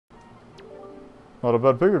Not a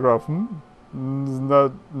bad pictograph, Isn't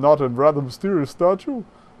that not a rather mysterious statue?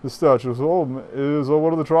 This statue's home is on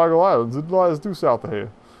one of the Triangle Islands. It lies due south of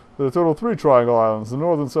here. There are a total of 3 Triangle Islands, the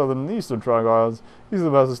northern, southern, and eastern Triangle Islands. Each of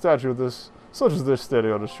them has a statue of this, such as this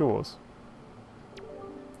standing on its shores.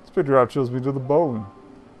 This pictograph chills me to the bone.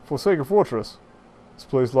 Forsaken Fortress. This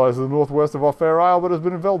place lies to the northwest of our fair isle, but has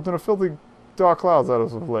been enveloped in a filthy dark clouds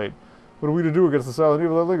as of late. What are we to do against the silent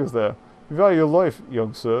evil that lingers there? If you value your life,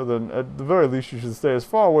 young sir, then at the very least you should stay as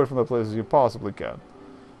far away from that place as you possibly can.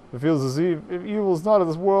 It feels as if evil is not in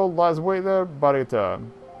this world, lies in wait there, body of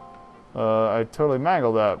time. I totally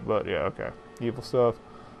mangled that, but yeah, okay. Evil stuff.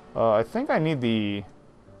 I think I need the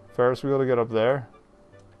Ferris wheel to get up there.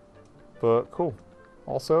 But cool.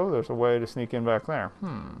 Also, there's a way to sneak in back there.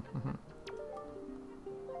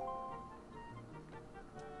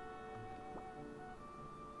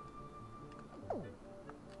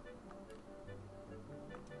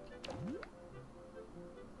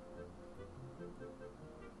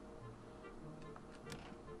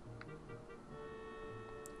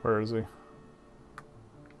 Where is he?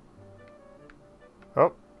 Oh,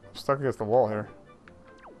 I'm stuck against the wall here.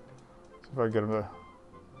 See if I can get him to...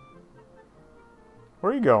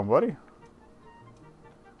 Where are you going, buddy?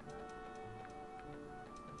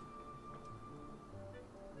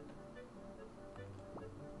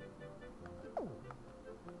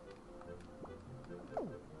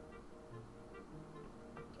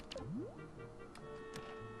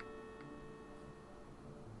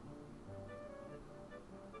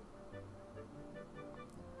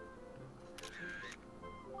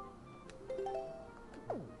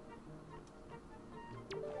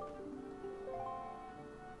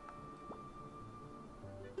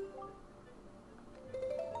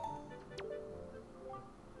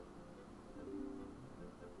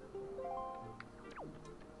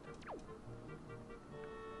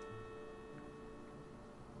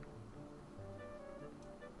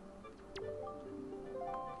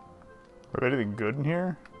 Are there anything good in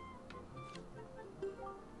here?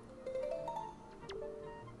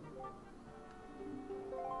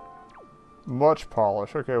 Much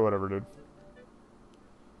polish. Okay, whatever, dude.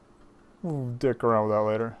 We'll dick around with that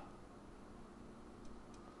later.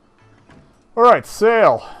 Alright,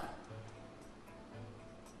 sail!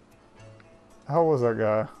 How was that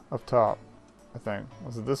guy? Up top, I think.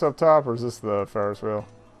 Was it this up top, or is this the Ferris wheel?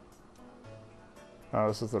 Oh,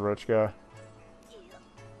 this is the rich guy.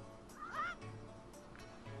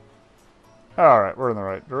 Alright, we're in the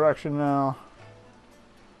right direction now.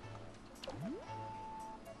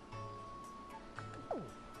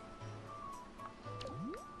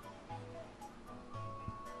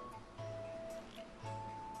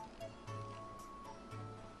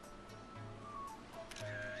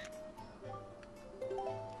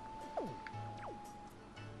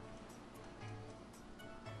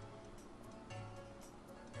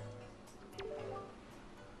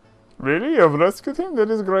 Really? You have rescued him? That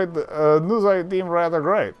is great. News I deem rather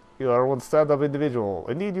great. You are one stand-up individual.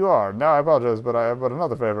 Indeed you are. Now I apologize, but I have but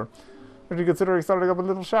another favor. Would you consider starting up a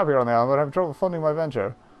little shop here on the island, but I'm having trouble funding my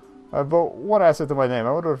venture. I have but one asset to my name.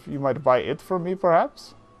 I wonder if you might buy it from me,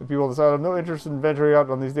 perhaps? If people decide I have no interest in venturing out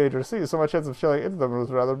on these dangerous seas, so my chance of shelling into them is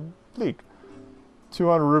rather bleak.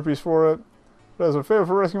 200 rupees for it. But as a favor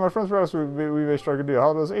for rescuing my friends, perhaps we may strike a deal.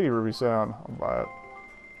 How does 80 rupees sound? I'll buy it.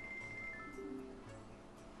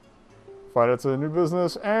 Finance a new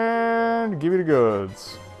business, and give me the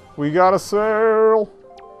goods. We got a sale.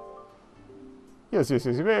 Yes. You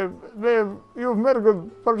have made a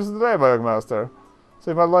good purchase today, my young master.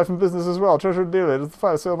 Saved my life and business as well. Treasured dearly. It is the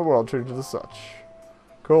finest sale in the world. Treated as such.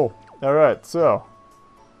 Cool. Alright, so.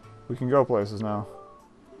 We can go places now.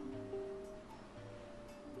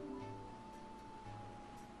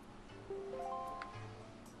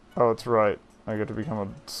 Oh, that's right. I get to become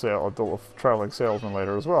a traveling salesman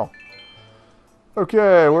later as well.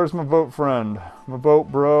 Okay, where's my boat friend? My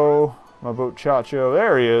boat bro. My boat chacho.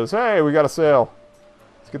 There he is. Hey, we got a sale.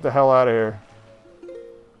 Let's get the hell out of here.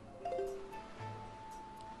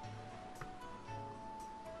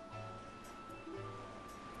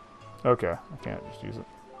 Okay, I can't just use it.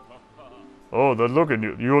 Oh, that look in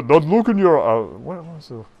you. That look in your what was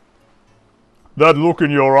the? That look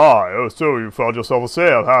in your eye. Oh, so you found yourself a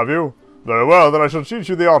sail, have you? Very well, then I shall teach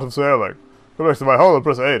you the art of sailing. Go next to my hull and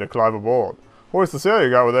press A to climb aboard. Hoist the sail you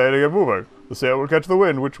got with A to get moving. The sail will catch the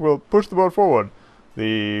wind, which will push the boat forward.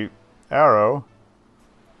 The arrow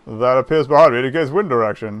that appears behind me indicates wind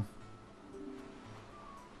direction.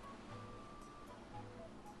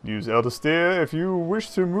 Use L to steer if you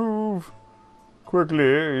wish to move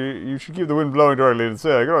quickly. You should keep the wind blowing directly to the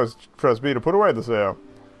sail. You can always press B to put away the sail.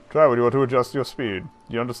 Try when you want to adjust your speed.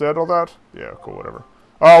 Do you understand all that? Yeah, cool, whatever.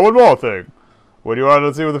 Oh, one more thing. When you are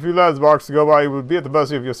at sea with a few landmarks to go by, you will be at the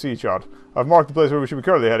mercy of your sea chart. I've marked the place where we should be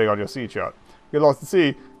currently heading on your sea chart. Get lost at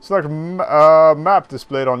sea, select a map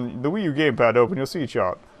displayed on the Wii U gamepad to open your sea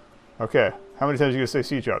chart. Okay, how many times are you going to say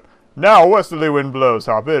sea chart? Now, a westerly wind blows.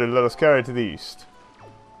 Hop in and let us carry it to the east.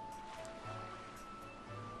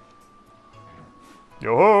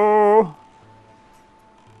 Yo-ho!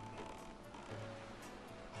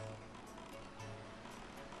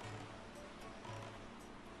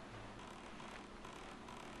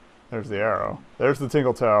 There's the arrow. There's the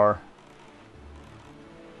Tingle Tower.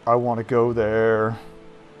 I want to go there.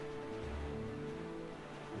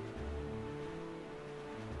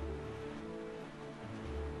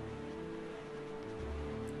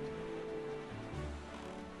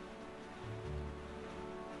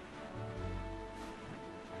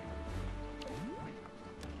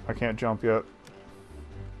 I can't jump yet.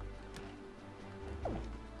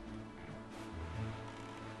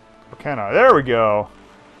 Or can I? There we go!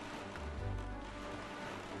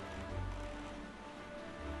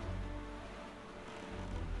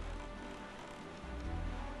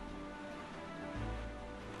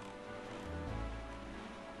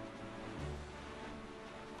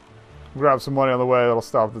 Grab some money on the way that'll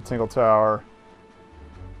stop at the Tingle Tower.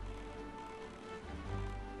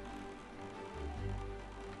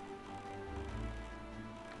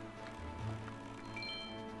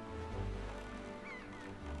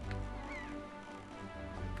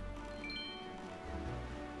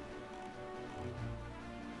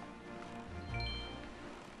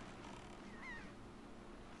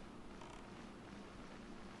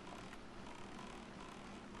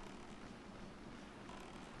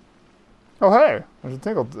 Oh hey, there's a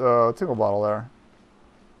tingle bottle there.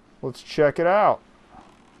 Let's check it out.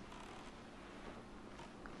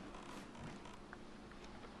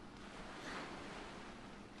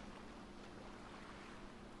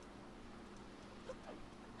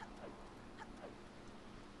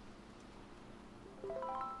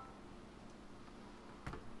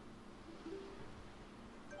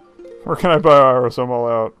 Where can I buy Aerosol all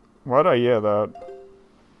out? Why'd I yeah that?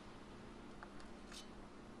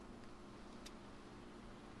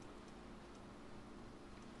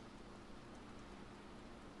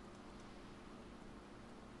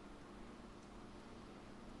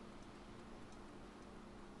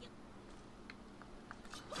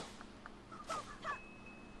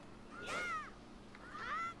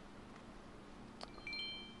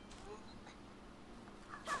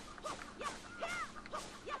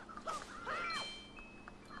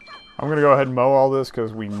 I'm gonna go ahead and mow all this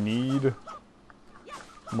because we need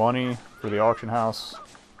money for the auction house.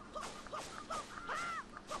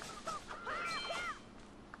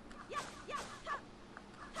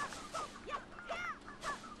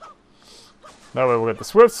 That way we'll get the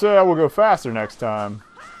Swift sale, we'll go faster next time.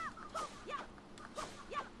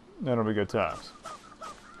 Then it'll be good times.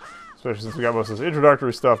 Especially since we got most of this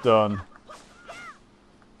introductory stuff done.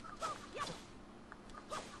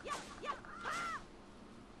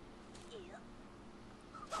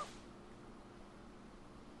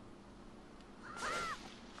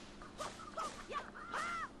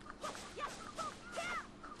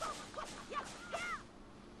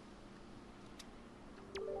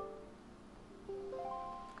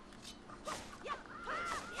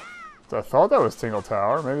 I thought that was Tingle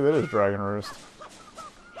Tower. Maybe that is Dragon Roost.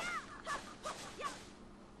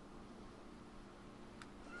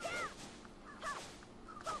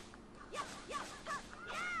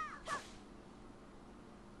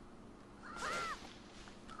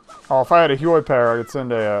 Oh, if I had a Huey pair, I could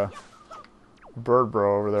send a bird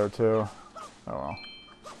bro over there too. Oh well.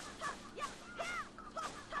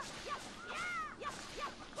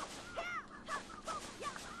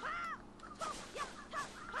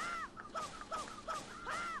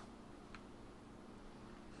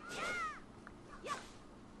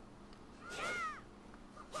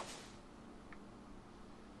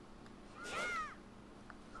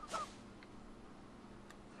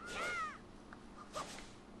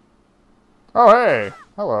 Oh, hey!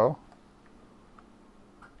 Hello.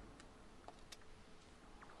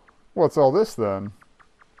 What's all this, then?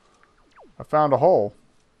 I found a hole.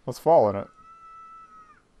 Let's fall in it.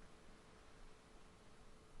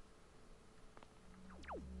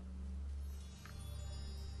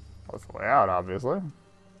 That's the way out, obviously.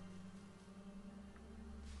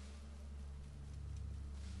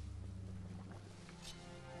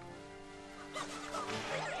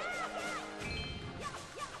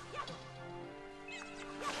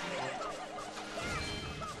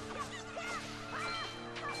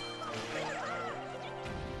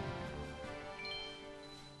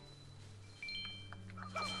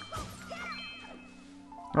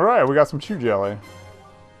 Alright, we got some chew jelly.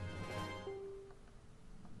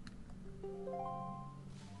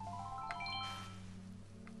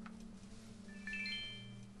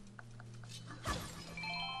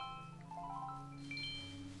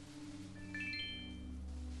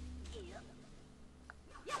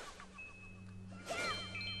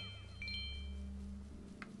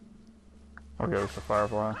 Okay, there's the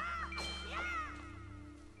firefly.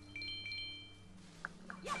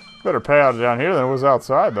 Better pay out down here than it was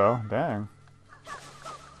outside, though. Dang.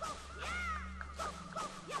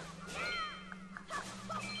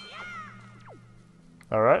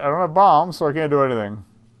 Alright, I don't have bombs, so I can't do anything.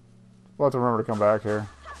 We'll have to remember to come back here.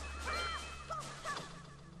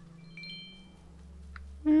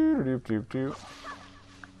 Doop-doop-doop-doop.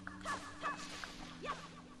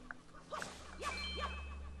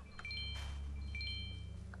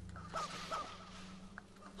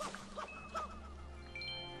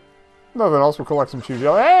 Nothing else, we'll collect some chew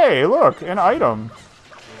jelly. Hey, look! An item!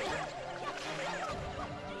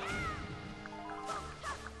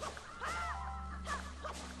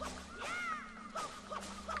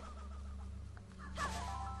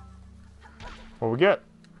 What we get?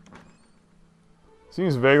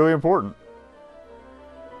 Seems vaguely important.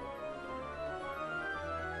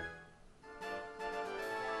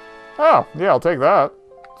 Oh, yeah, I'll take that.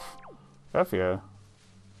 F yeah.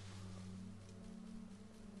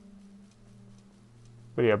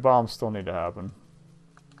 But yeah, bombs still need to happen.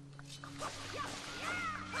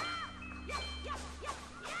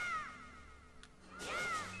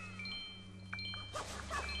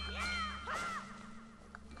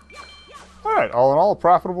 Alright, all in all, a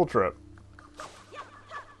profitable trip.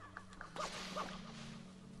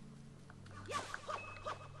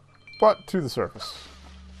 But to the surface.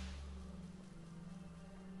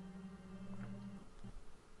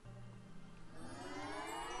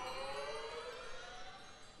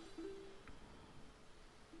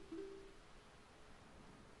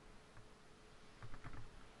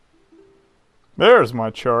 There's my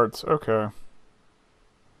charts. Okay.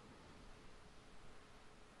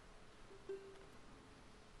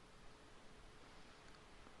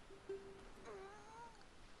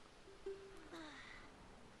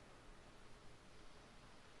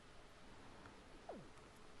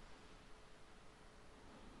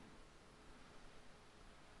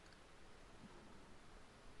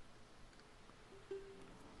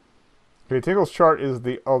 Okay, Tingle's chart is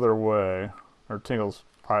the other way. Or Tingle's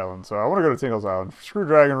Island. So I want to go to Tingle's Island. Screw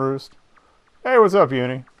Dragon Roost. Hey, what's up,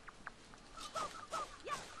 Uni?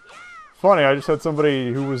 Funny, I just had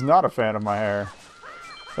somebody who was not a fan of my hair.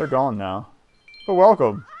 They're gone now. But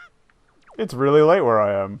welcome. It's really late where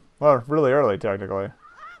I am. Well, really early, technically.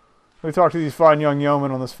 Let me talk to these fine young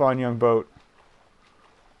yeomen on this fine young boat.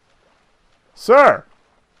 Sir!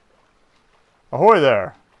 Ahoy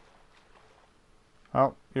there!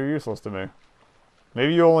 Well, you're useless to me.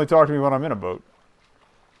 Maybe you only talk to me when I'm in a boat.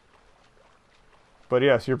 But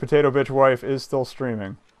yes, your potato bitch wife is still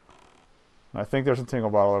streaming. And I think there's a Tingle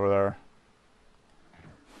bottle over there.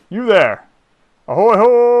 You there! Ahoy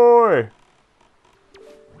hoy!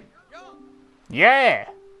 Yeah!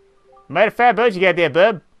 Mighty fat boat you got there,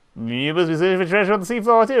 bub. You must be searching for treasure on the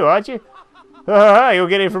seafloor too, aren't you? You'll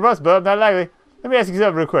get it from us, bub. Not likely. Let me ask you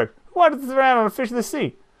something real quick. Who wanders around on a fish in the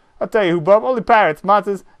sea? I'll tell you who, bub. Only pirates,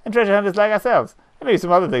 monsters, and treasure hunters like ourselves. And maybe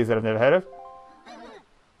some other things that I've never heard of.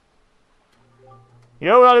 You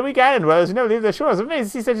know, all the weak island dwellers who never leave their shores. It's amazing to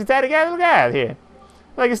see such a tidy guy little guy out here.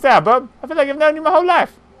 I like your style, bub. I feel like I've known you my whole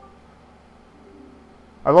life.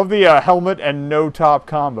 I love the helmet and no top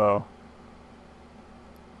combo.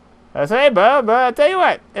 So, hey, bub, I'll tell you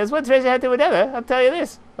what. There's one treasure hunter with another. I'll tell you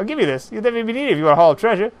this. I'll give you this. You'll definitely be needed if you want to haul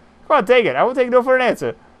treasure. Come on, take it. I won't take no for an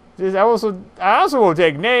answer. I also won't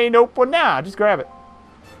take nay, nope, or nah. Just grab it.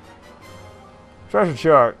 Treasure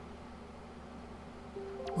chart.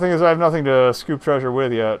 The thing is, I have nothing to scoop treasure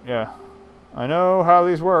with yet. Yeah. I know how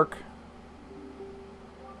these work.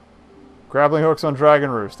 Grappling hooks on Dragon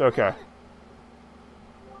Roost. Okay.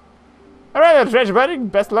 Alright, treasure buddy.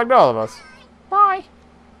 Best of luck to all of us. Bye.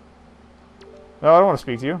 No, I don't want to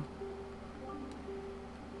speak to you.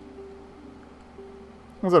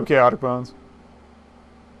 What's up, Chaotic Bones?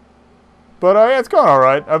 But, yeah, it's going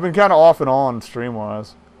alright. I've been kind of off and on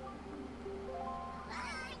stream-wise.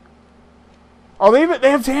 Oh, they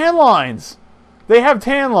have tan lines! They have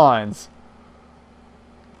tan lines!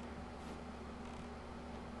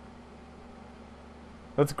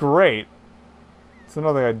 That's great. It's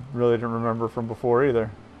another thing I really didn't remember from before either.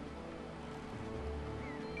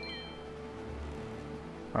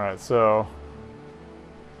 Alright, so...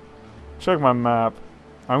 check my map.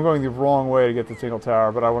 I'm going the wrong way to get to Tingle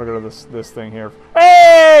Tower, but I want to go to this thing here.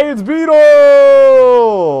 Hey! Hey, it's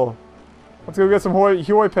Beetle! Let's go get some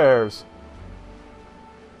Huey pears.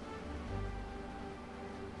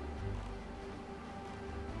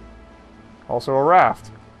 Also a raft.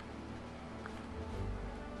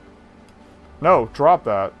 No, drop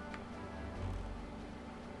that.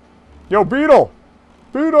 Yo, Beetle!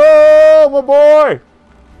 Beetle, my boy!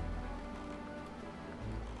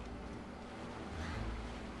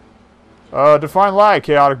 Define lag,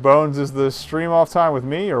 Chaotic Bones. Is the stream off time with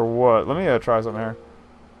me or what? Let me try something here.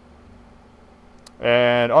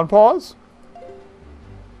 And unpause.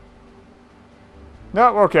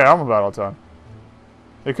 No, okay, I'm about on time.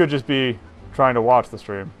 It could just be trying to watch the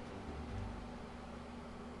stream.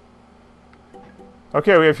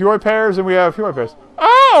 Okay, we have Huey pears and we have Huey pears.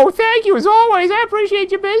 Oh, thank you as always. I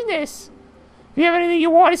appreciate your business. If you have anything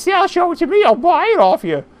you want to sell, show it to me. I'll buy it off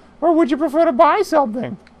you. Or would you prefer to buy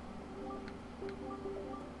something?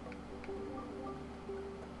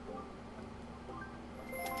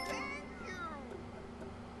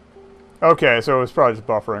 Okay, so it was probably just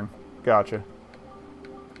buffering. Gotcha.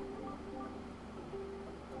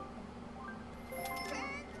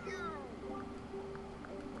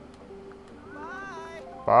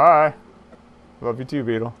 Bye. Love you too,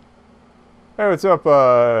 Beetle. Hey, what's up,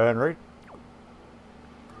 Henry?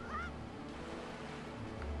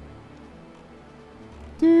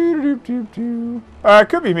 It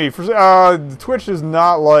could be me. Twitch is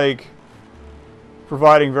not, like,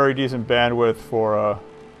 providing very decent bandwidth for,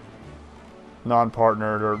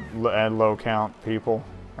 non-partnered and low-count people.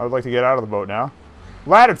 I would like to get out of the boat now.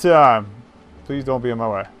 Ladder time! Please don't be in my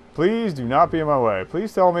way. Please do not be in my way.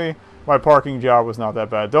 Please tell me my parking job was not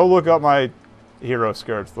that bad. Don't look up my hero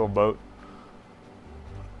skirts, little boat.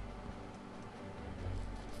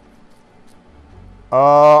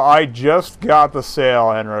 I just got the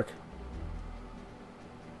sail, Henrik.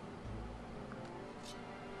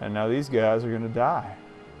 And now these guys are gonna die.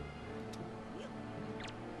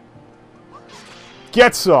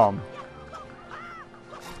 Get some!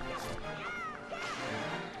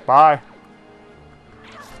 Bye.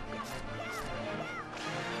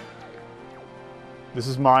 This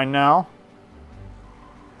is mine now.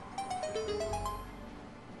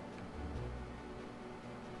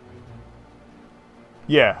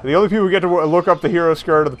 Yeah, the only people who get to look up the hero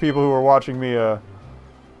skirt are the people who are watching me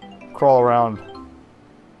crawl around.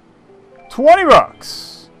 20 bucks!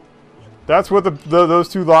 That's what those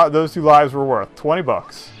two lives were worth. 20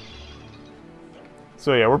 bucks.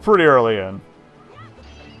 So yeah, we're pretty early in.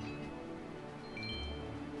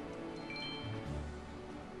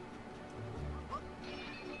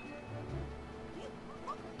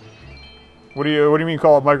 What do you mean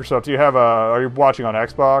call it Microsoft? Do you have are you watching on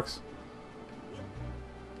Xbox?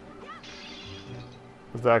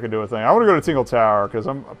 If that could do a thing. I want to go to Tingle Tower because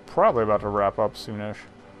I'm probably about to wrap up soonish.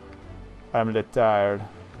 I'm a little tired.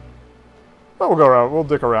 But we'll go around. We'll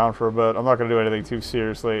dick around for a bit. I'm not going to do anything too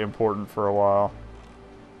seriously important for a while.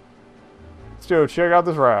 Let's go check out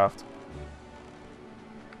this raft.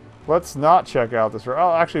 Let's not check out this raft.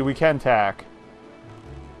 Oh, actually, we can tack.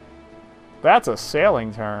 That's a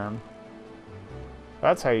sailing term.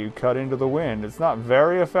 That's how you cut into the wind. It's not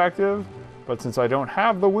very effective, but since I don't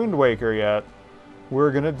have the Wind Waker yet,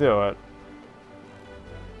 we're going to do it.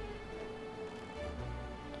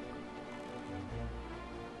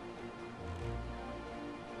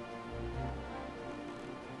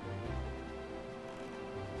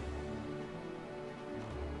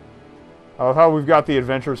 I love how we've got the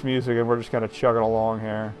adventurous music and we're just kind of chugging along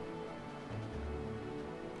here.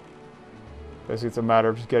 Basically, it's a matter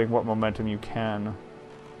of just getting what momentum you can.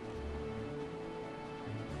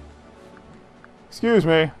 Excuse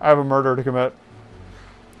me, I have a murder to commit.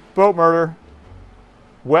 Boat murder.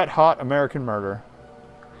 Wet, hot American murder.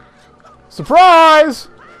 Surprise!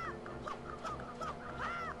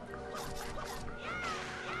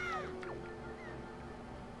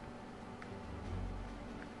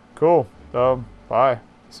 Cool. Bye.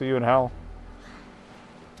 See you in hell.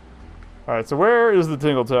 Alright, so where is the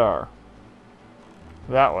Tingle Tower?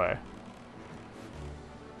 That way.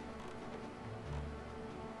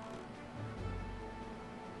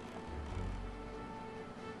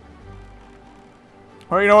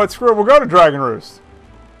 Well, you know what? Screw it. We'll go to Dragon Roost.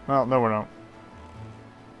 Well, no, we don't.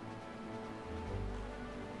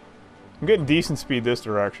 I'm getting decent speed this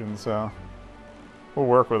direction, so we'll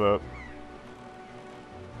work with it.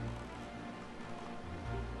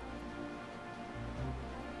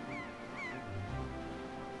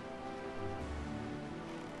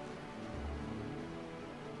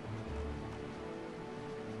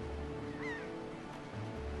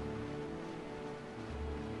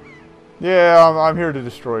 Yeah, I'm here to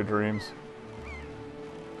destroy dreams.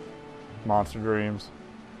 Monster Dreams.